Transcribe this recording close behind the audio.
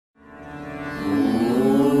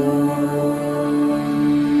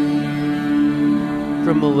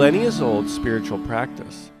From millennia-old spiritual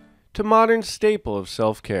practice to modern staple of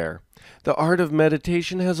self-care, the art of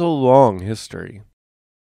meditation has a long history.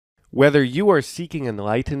 Whether you are seeking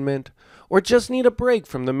enlightenment or just need a break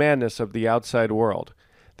from the madness of the outside world,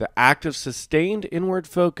 the act of sustained inward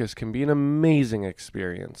focus can be an amazing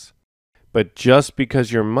experience. But just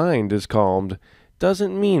because your mind is calmed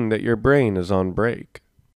doesn't mean that your brain is on break.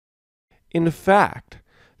 In fact,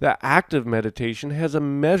 the act of meditation has a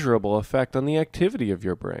measurable effect on the activity of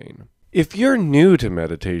your brain. If you're new to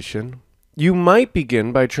meditation, you might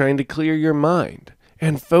begin by trying to clear your mind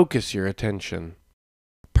and focus your attention,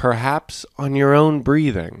 perhaps on your own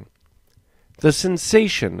breathing, the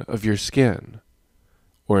sensation of your skin,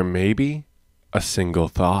 or maybe a single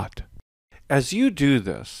thought. As you do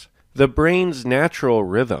this, the brain's natural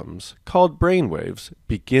rhythms, called brainwaves,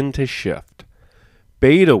 begin to shift.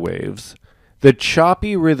 Beta waves, the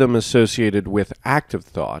choppy rhythm associated with active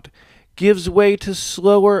thought, gives way to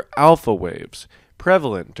slower alpha waves,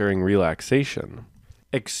 prevalent during relaxation.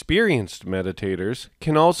 Experienced meditators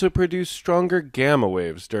can also produce stronger gamma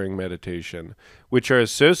waves during meditation, which are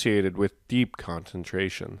associated with deep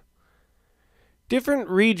concentration. Different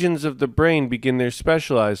regions of the brain begin their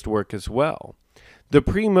specialized work as well. The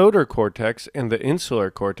premotor cortex and the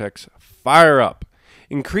insular cortex fire up,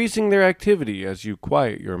 increasing their activity as you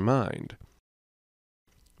quiet your mind.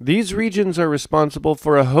 These regions are responsible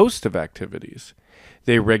for a host of activities.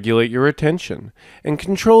 They regulate your attention and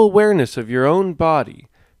control awareness of your own body,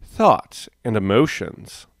 thoughts, and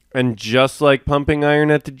emotions. And just like pumping iron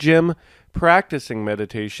at the gym, practicing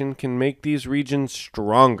meditation can make these regions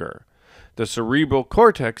stronger. The cerebral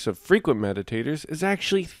cortex of frequent meditators is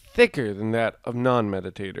actually thicker than that of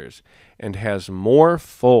non-meditators and has more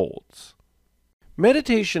folds.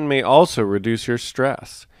 Meditation may also reduce your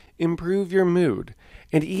stress, improve your mood,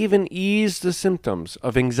 and even ease the symptoms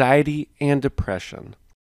of anxiety and depression.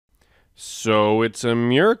 So it's a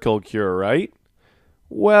miracle cure, right?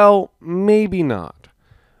 Well, maybe not.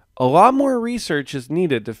 A lot more research is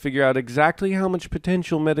needed to figure out exactly how much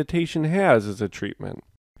potential meditation has as a treatment.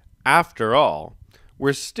 After all,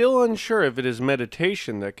 we're still unsure if it is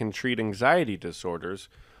meditation that can treat anxiety disorders,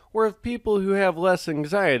 or if people who have less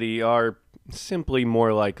anxiety are simply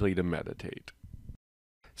more likely to meditate.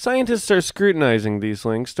 Scientists are scrutinizing these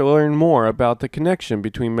links to learn more about the connection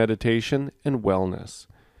between meditation and wellness.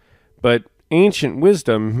 But ancient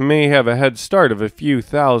wisdom may have a head start of a few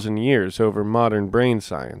thousand years over modern brain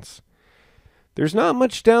science. There's not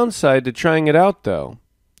much downside to trying it out, though.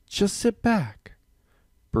 Just sit back,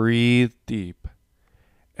 breathe deep,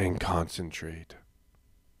 and concentrate.